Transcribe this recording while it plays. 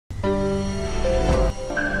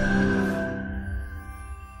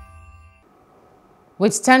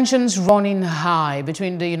With tensions running high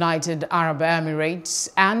between the United Arab Emirates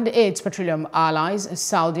and its petroleum allies,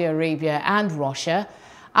 Saudi Arabia and Russia,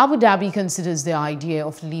 Abu Dhabi considers the idea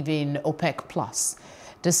of leaving OPEC+.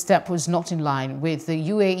 This step was not in line with the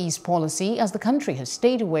UAE's policy, as the country has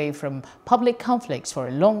stayed away from public conflicts for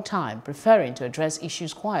a long time, preferring to address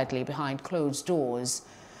issues quietly behind closed doors.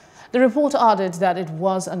 The report added that it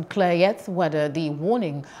was unclear yet whether the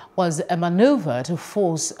warning was a maneuver to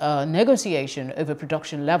force a negotiation over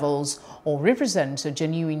production levels or represents a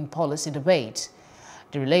genuine policy debate.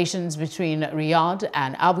 The relations between Riyadh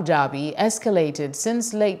and Abu Dhabi escalated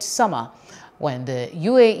since late summer, when the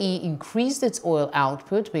UAE increased its oil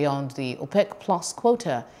output beyond the OPEC+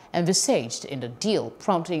 quota envisaged in the deal,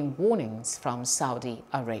 prompting warnings from Saudi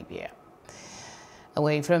Arabia.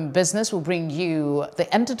 Away from business, we'll bring you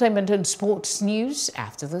the entertainment and sports news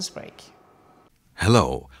after this break.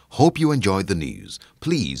 Hello, hope you enjoyed the news.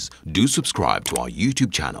 Please do subscribe to our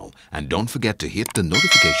YouTube channel and don't forget to hit the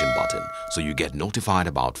notification button so you get notified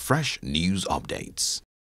about fresh news updates.